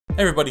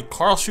Hey everybody,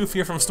 Carl Schoof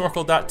here from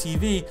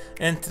Snorkel.tv,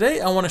 and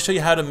today I want to show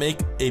you how to make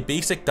a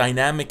basic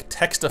dynamic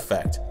text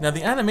effect. Now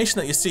the animation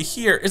that you see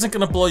here isn't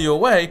going to blow you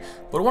away,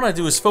 but what I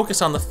do is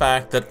focus on the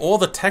fact that all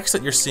the text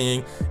that you're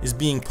seeing is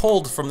being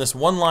pulled from this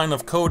one line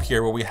of code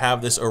here where we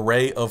have this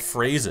array of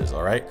phrases,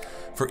 alright?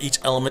 For each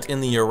element in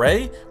the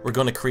array, we're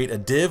going to create a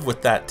div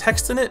with that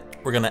text in it,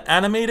 we're going to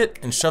animate it,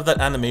 and shove that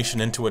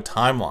animation into a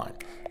timeline.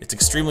 It's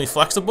extremely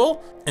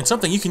flexible and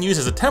something you can use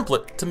as a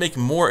template to make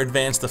more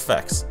advanced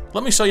effects.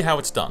 Let me show you how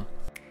it's done.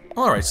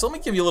 Alright, so let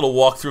me give you a little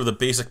walkthrough of the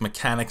basic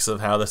mechanics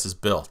of how this is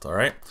built,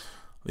 alright?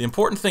 The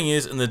important thing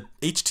is in the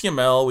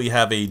HTML we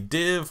have a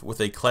div with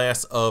a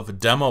class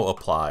of demo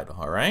applied,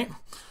 alright?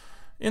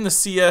 In the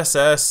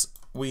CSS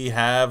we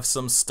have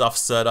some stuff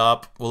set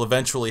up. We'll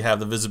eventually have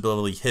the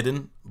visibility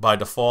hidden by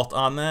default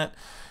on that,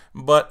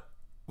 but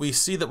we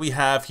see that we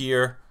have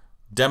here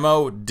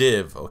demo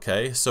div,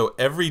 okay? So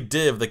every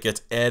div that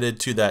gets added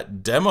to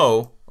that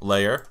demo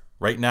layer,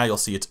 right now you'll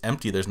see it's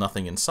empty, there's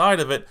nothing inside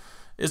of it,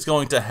 is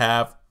going to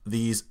have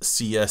these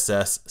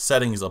CSS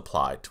settings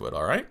applied to it,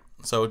 all right?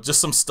 So just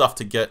some stuff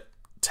to get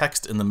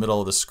text in the middle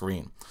of the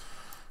screen.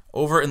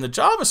 Over in the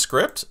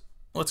JavaScript,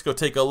 let's go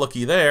take a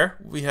looky there.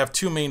 We have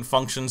two main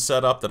functions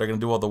set up that are gonna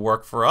do all the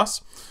work for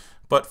us.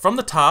 But from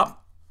the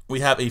top, we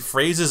have a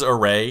phrases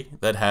array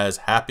that has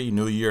Happy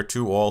New Year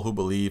to all who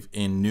believe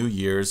in New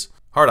Year's,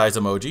 heart eyes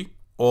emoji,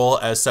 all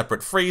as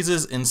separate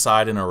phrases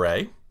inside an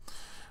array.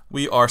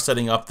 We are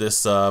setting up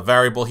this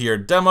variable here,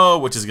 demo,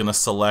 which is going to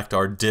select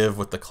our div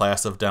with the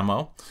class of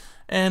demo.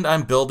 And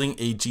I'm building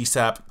a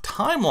GSAP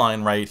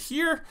timeline right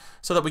here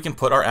so that we can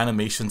put our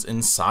animations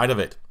inside of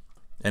it.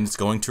 And it's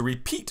going to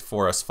repeat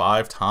for us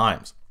 5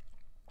 times.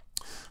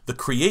 The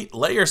create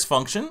layers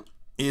function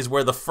is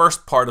where the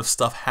first part of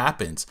stuff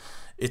happens.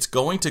 It's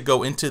going to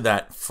go into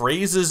that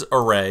phrases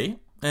array,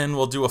 and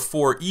we'll do a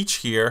for each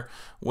here,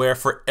 where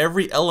for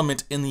every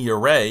element in the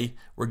array,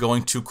 we're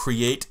going to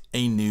create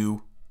a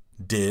new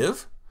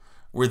div.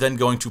 We're then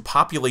going to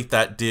populate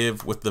that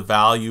div with the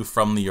value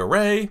from the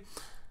array,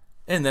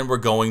 and then we're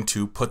going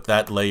to put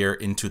that layer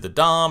into the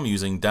DOM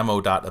using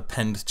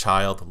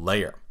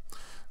demo.appendChildLayer.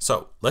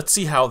 So let's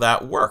see how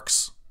that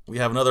works. We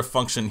have another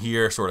function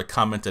here sort of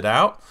commented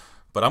out,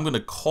 but I'm going to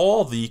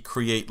call the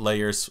create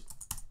layers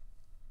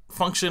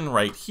function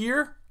right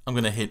here. I'm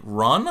going to hit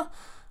run.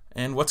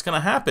 And what's going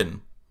to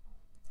happen?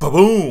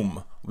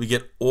 Ba-boom! We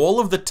get all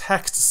of the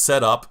text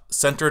set up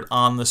centered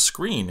on the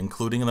screen,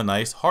 including the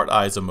nice heart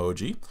eyes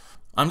emoji.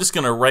 I'm just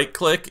going to right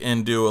click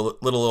and do a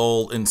little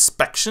old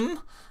inspection,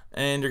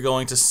 and you're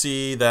going to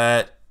see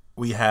that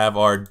we have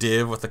our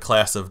div with the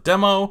class of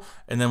demo,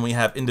 and then we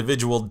have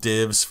individual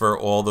divs for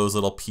all those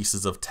little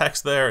pieces of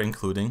text there,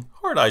 including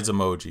heart eyes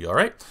emoji,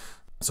 alright?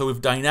 So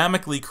we've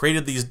dynamically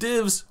created these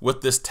divs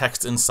with this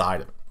text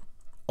inside of it.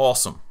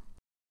 Awesome.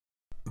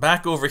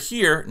 Back over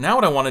here, now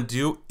what I want to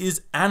do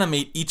is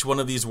animate each one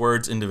of these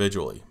words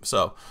individually.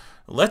 So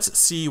let's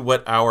see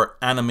what our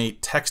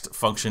animate text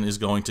function is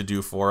going to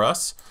do for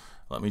us.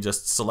 Let me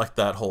just select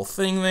that whole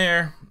thing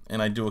there,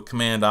 and I do a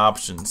command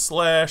option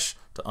slash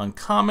to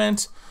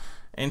uncomment.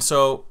 And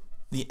so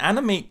the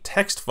animate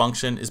text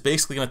function is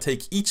basically going to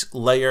take each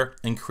layer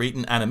and create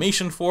an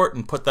animation for it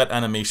and put that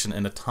animation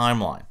in a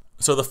timeline.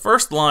 So the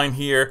first line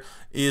here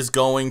is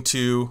going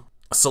to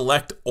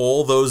select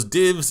all those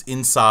divs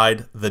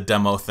inside the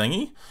demo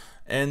thingy,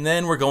 and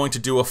then we're going to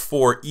do a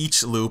for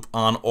each loop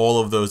on all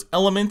of those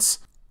elements,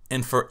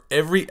 and for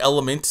every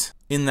element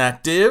in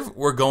that div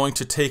we're going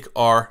to take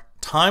our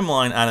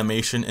timeline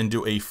animation and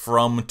do a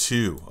from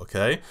to,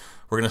 okay?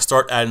 We're going to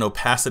start at an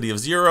opacity of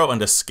 0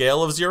 and a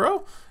scale of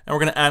 0, and we're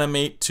going to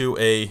animate to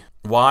a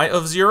y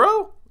of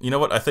 0. You know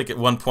what, I think at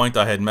one point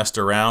I had messed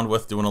around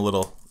with doing a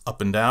little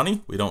up and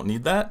downy. We don't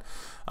need that.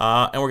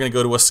 And we're going to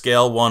go to a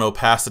scale 1,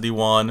 opacity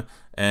 1,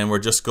 and we're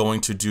just going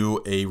to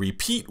do a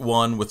repeat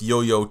 1 with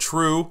yo-yo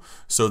true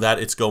so that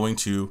it's going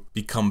to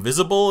become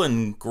visible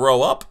and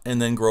grow up and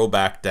then grow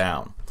back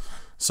down.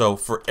 So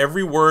for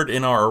every word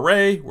in our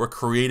array, we're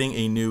creating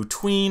a new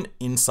tween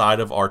inside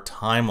of our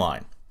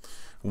timeline.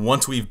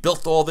 Once we've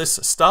built all this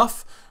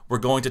stuff, we're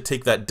going to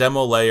take that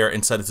demo layer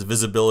and set its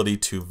visibility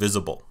to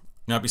visible.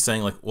 You might be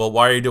saying like, well,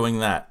 why are you doing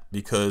that?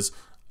 Because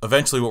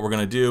eventually what we're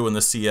going to do in the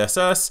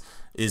CSS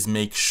is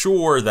make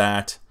sure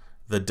that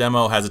the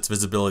demo has its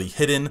visibility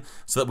hidden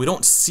so that we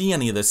don't see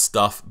any of this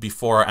stuff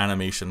before our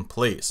animation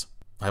plays.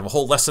 I have a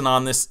whole lesson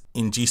on this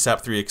in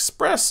GSAP 3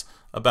 Express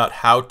about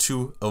how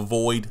to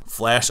avoid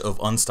flash of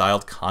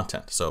unstyled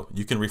content, so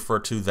you can refer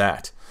to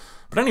that.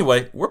 But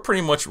anyway, we're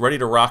pretty much ready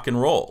to rock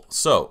and roll.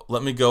 So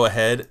let me go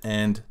ahead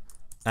and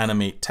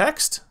animate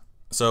text.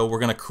 So we're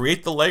going to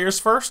create the layers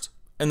first,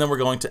 and then we're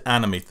going to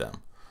animate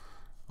them.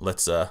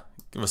 Let's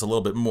give us a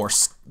little bit more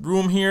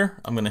room here.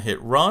 I'm going to hit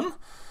run,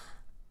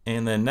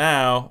 and then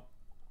now,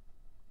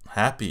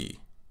 Happy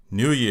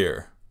New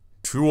Year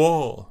to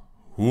all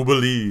who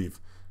believe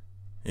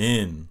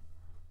in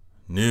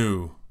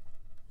New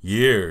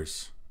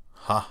Year's.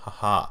 Ha ha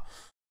ha.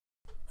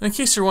 And in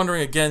case you're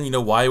wondering again,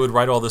 why I would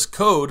write all this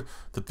code,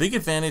 the big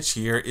advantage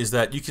here is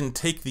that you can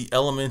take the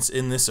elements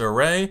in this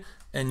array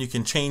and you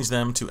can change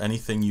them to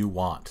anything you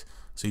want.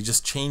 So you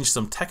just change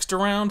some text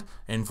around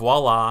and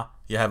voila,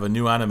 you have a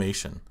new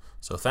animation.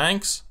 So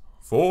thanks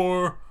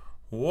for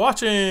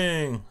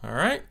watching. All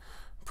right,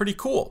 pretty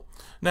cool.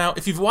 Now,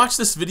 if you've watched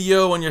this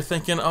video and you're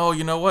thinking, oh,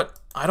 you know what?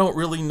 I don't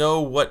really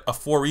know what a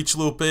for each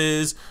loop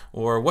is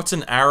or what's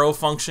an arrow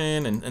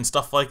function and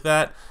stuff like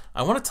that,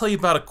 I want to tell you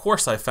about a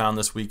course I found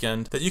this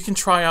weekend that you can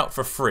try out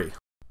for free.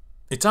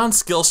 It's on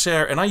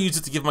Skillshare, and I use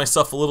it to give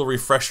myself a little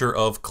refresher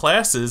of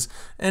classes,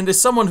 and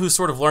as someone who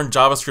sort of learned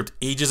JavaScript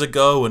ages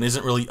ago and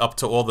isn't really up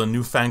to all the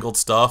newfangled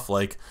stuff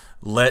like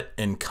let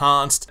and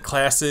const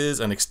classes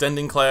and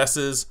extending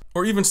classes,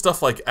 or even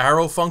stuff like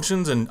arrow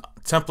functions and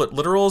template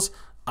literals,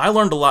 I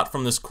learned a lot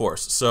from this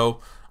course.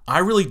 So I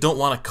really don't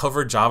want to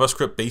cover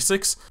JavaScript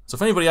basics, so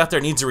if anybody out there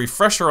needs a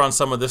refresher on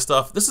some of this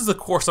stuff, this is the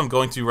course I'm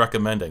going to be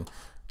recommending.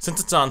 Since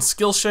it's on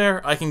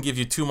Skillshare, I can give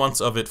you 2 months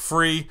of it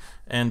free,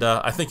 and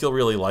I think you'll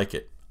really like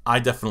it. I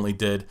definitely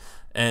did.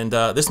 And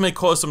this may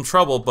cause some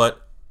trouble,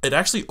 but it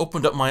actually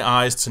opened up my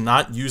eyes to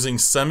not using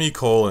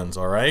semicolons,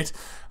 all right?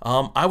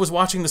 I was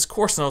watching this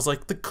course and I was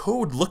like, the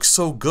code looks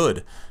so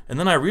good. And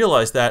then I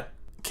realized that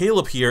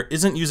Caleb here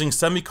isn't using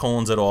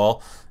semicolons at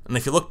all. And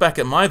if you look back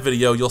at my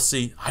video, you'll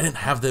see I didn't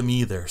have them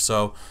either.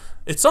 So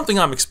it's something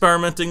I'm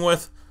experimenting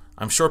with.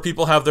 I'm sure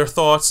people have their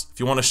thoughts. If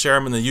you want to share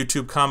them in the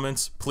YouTube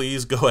comments,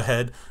 please go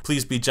ahead.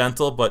 Please be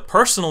gentle. But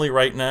personally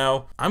right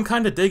now, I'm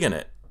kind of digging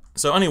it.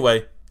 So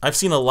anyway, I've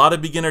seen a lot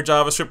of beginner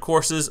JavaScript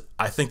courses.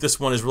 I think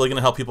this one is really going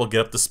to help people get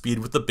up to speed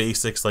with the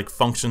basics like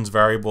functions,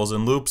 variables,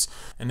 and loops.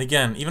 And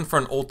again, even for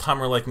an old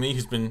timer like me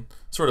who's been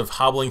sort of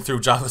hobbling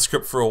through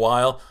JavaScript for a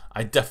while,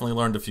 I definitely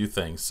learned a few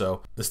things.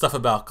 So the stuff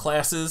about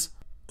classes,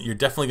 you're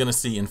definitely going to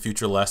see in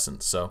future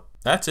lessons. So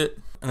that's it.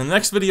 In the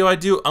next video I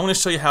do, I'm going to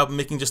show you how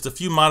making just a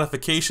few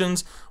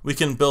modifications, we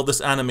can build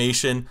this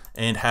animation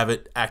and have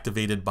it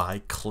activated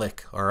by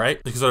click, all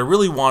right? Because what I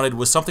really wanted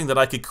was something that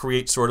I could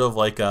create sort of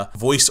like a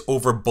voice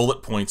over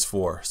bullet points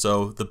for.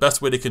 So the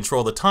best way to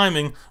control the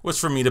timing was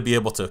for me to be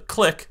able to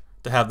click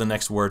to have the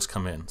next words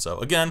come in. So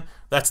again,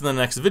 that's in the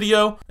next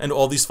video, and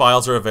all these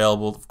files are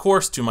available, of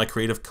course, to my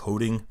Creative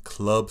Coding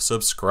Club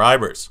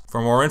subscribers.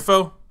 For more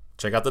info,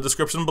 check out the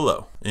description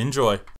below. Enjoy.